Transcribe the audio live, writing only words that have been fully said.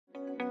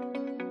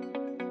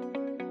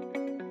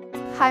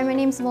Hi, my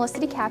name is Melissa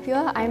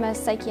DiCapua. I'm a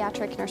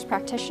psychiatric nurse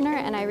practitioner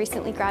and I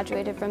recently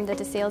graduated from the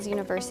DeSales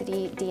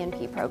University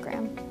DNP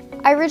program.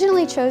 I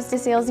originally chose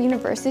DeSales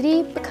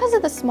University because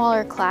of the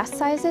smaller class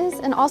sizes,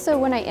 and also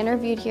when I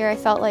interviewed here I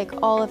felt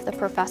like all of the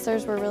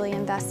professors were really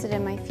invested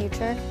in my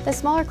future. The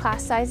smaller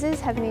class sizes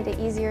have made it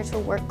easier to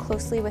work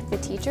closely with the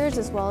teachers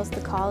as well as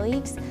the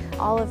colleagues.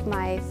 All of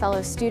my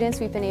fellow students,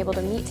 we've been able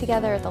to meet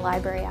together at the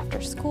library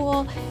after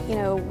school,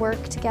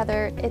 work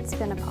together. It's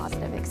been a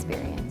positive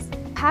experience.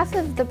 Half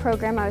of the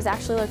program I was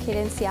actually located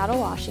in Seattle,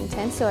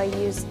 Washington, so I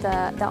used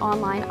the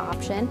online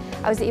option.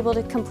 I was able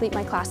to complete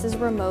my classes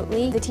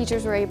remotely. The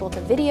teachers were able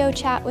to video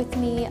chat with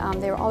me.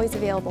 They were always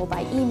available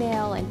by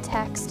email and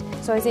text,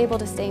 so I was able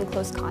to stay in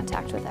close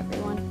contact with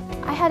everyone.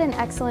 I had an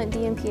excellent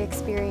DNP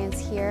experience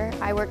here.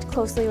 I worked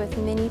closely with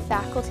many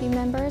faculty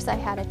members. I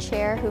had a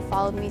chair who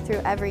followed me through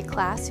every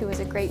class, who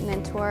was a great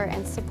mentor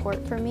and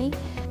support for me.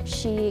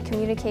 She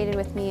communicated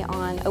with me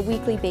on a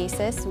weekly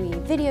basis. We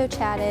video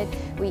chatted,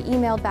 we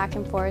emailed back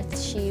and forth.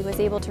 She was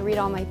able to read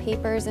all my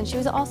papers, and she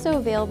was also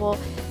available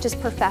just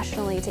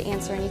professionally to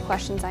answer any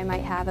questions I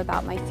might have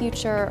about my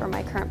future or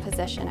my current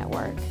position at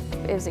work.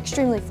 It was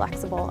extremely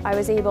flexible. I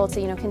was able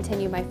to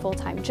continue my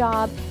full-time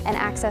job and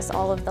access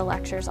all of the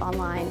lectures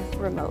online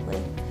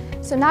remotely.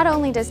 So not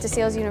only does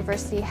DeSales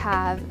University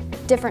have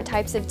different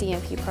types of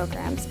DNP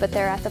programs, but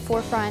they're at the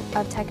forefront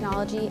of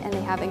technology and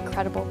they have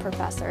incredible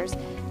professors.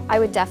 I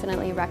would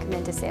definitely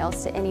recommend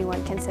DeSales to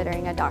anyone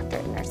considering a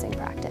doctorate in nursing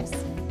practice.